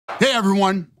Hey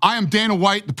everyone, I am Dana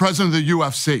White, the president of the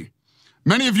UFC.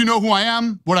 Many of you know who I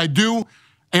am, what I do,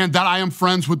 and that I am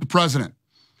friends with the president.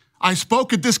 I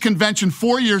spoke at this convention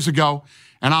 4 years ago,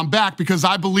 and I'm back because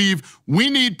I believe we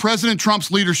need President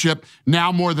Trump's leadership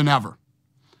now more than ever.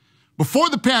 Before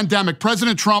the pandemic,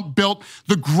 President Trump built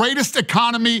the greatest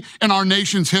economy in our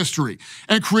nation's history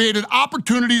and created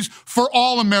opportunities for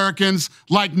all Americans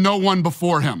like no one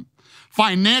before him.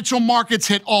 Financial markets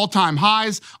hit all-time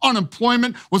highs,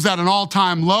 unemployment was at an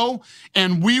all-time low,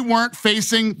 and we weren't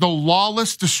facing the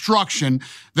lawless destruction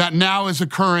that now is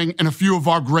occurring in a few of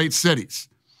our great cities.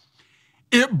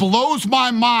 It blows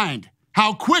my mind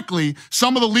how quickly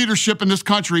some of the leadership in this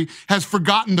country has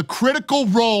forgotten the critical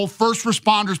role first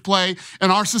responders play in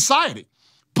our society.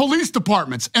 Police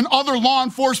departments and other law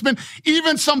enforcement,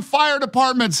 even some fire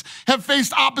departments, have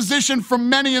faced opposition from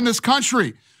many in this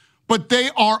country. But they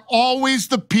are always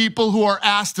the people who are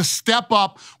asked to step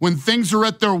up when things are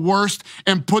at their worst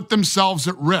and put themselves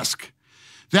at risk.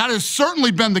 That has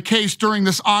certainly been the case during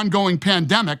this ongoing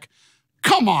pandemic.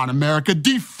 Come on, America,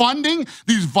 defunding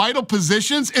these vital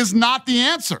positions is not the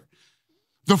answer.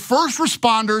 The first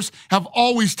responders have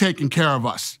always taken care of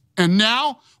us, and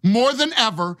now, more than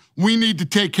ever, we need to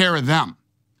take care of them.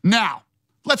 Now,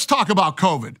 let's talk about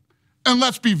COVID, and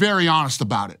let's be very honest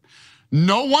about it.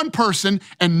 No one person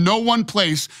and no one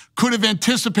place could have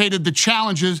anticipated the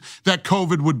challenges that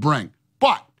COVID would bring.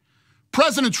 But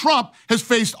President Trump has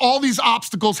faced all these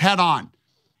obstacles head on.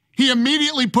 He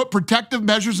immediately put protective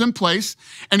measures in place,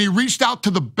 and he reached out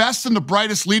to the best and the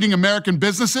brightest leading American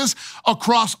businesses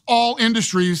across all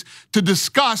industries to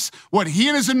discuss what he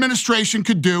and his administration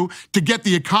could do to get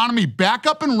the economy back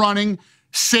up and running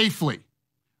safely.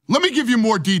 Let me give you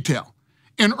more detail.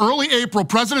 In early April,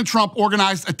 President Trump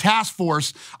organized a task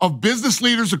force of business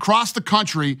leaders across the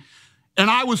country,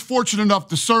 and I was fortunate enough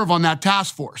to serve on that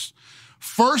task force.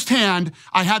 Firsthand,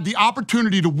 I had the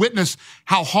opportunity to witness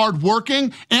how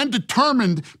hardworking and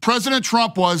determined President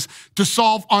Trump was to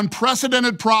solve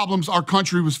unprecedented problems our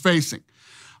country was facing.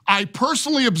 I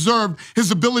personally observed his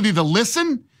ability to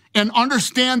listen and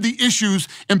understand the issues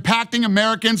impacting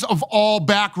Americans of all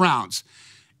backgrounds.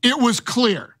 It was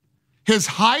clear his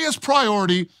highest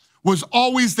priority was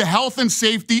always the health and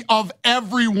safety of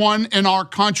everyone in our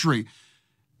country.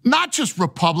 Not just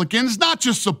Republicans, not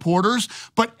just supporters,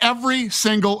 but every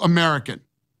single American.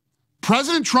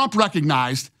 President Trump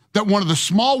recognized that one of the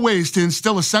small ways to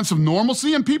instill a sense of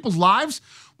normalcy in people's lives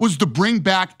was to bring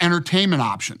back entertainment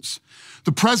options.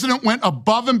 The president went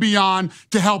above and beyond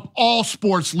to help all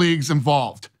sports leagues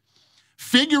involved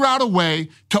figure out a way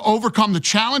to overcome the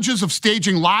challenges of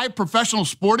staging live professional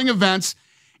sporting events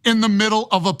in the middle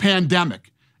of a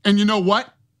pandemic. And you know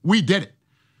what? We did it.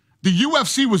 The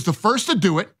UFC was the first to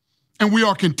do it, and we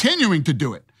are continuing to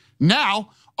do it. Now,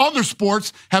 other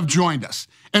sports have joined us,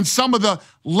 and some of the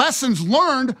lessons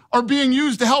learned are being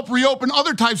used to help reopen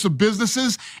other types of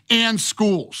businesses and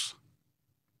schools.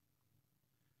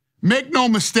 Make no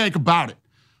mistake about it,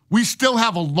 we still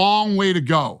have a long way to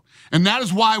go. And that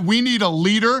is why we need a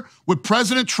leader with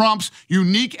President Trump's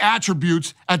unique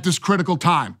attributes at this critical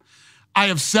time. I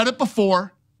have said it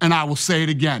before, and I will say it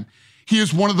again. He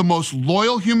is one of the most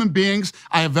loyal human beings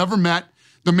I have ever met.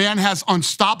 The man has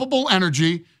unstoppable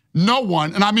energy. No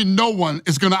one, and I mean no one,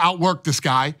 is going to outwork this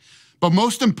guy. But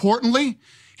most importantly,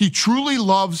 he truly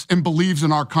loves and believes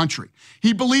in our country.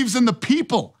 He believes in the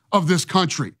people of this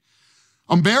country.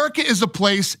 America is a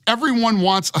place everyone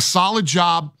wants a solid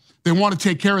job. They want to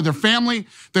take care of their family.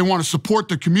 They want to support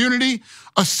their community,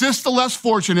 assist the less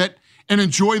fortunate, and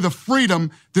enjoy the freedom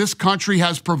this country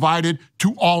has provided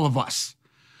to all of us.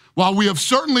 While we have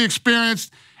certainly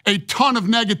experienced a ton of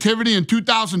negativity in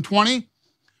 2020,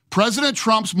 President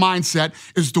Trump's mindset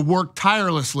is to work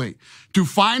tirelessly to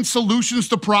find solutions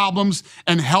to problems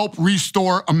and help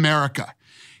restore America.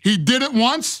 He did it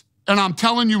once, and I'm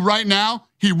telling you right now,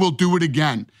 he will do it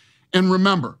again. And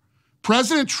remember,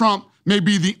 President Trump may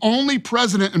be the only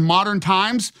president in modern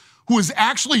times who has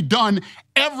actually done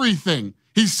everything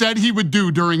he said he would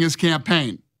do during his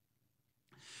campaign.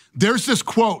 There's this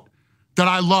quote that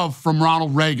I love from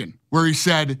Ronald Reagan, where he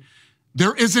said,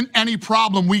 "There isn't any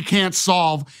problem we can't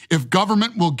solve if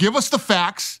government will give us the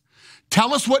facts,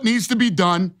 tell us what needs to be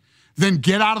done, then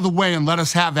get out of the way and let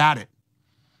us have at it."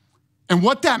 And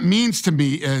what that means to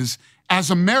me is, as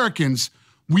Americans,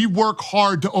 we work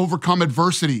hard to overcome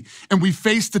adversity, and we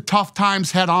face the tough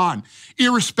times head on,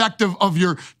 irrespective of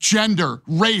your gender,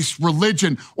 race,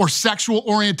 religion, or sexual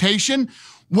orientation.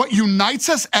 What unites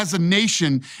us as a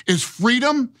nation is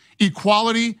freedom,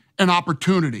 equality, and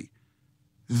opportunity.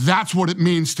 That's what it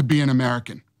means to be an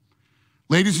American.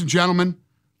 Ladies and gentlemen,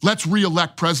 let's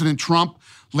re-elect President Trump.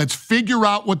 Let's figure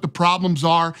out what the problems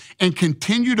are and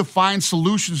continue to find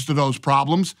solutions to those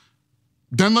problems.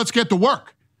 Then let's get to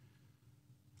work.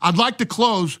 I'd like to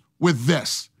close with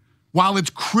this. While it's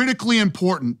critically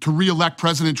important to re-elect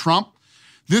President Trump,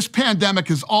 this pandemic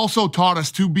has also taught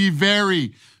us to be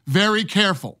very, very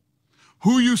careful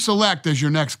who you select as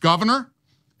your next governor,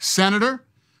 senator,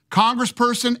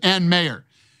 congressperson, and mayor.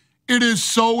 It is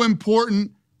so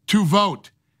important to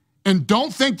vote. And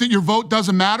don't think that your vote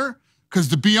doesn't matter, because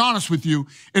to be honest with you,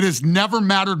 it has never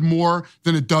mattered more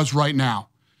than it does right now.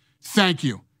 Thank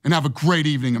you, and have a great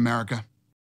evening, America.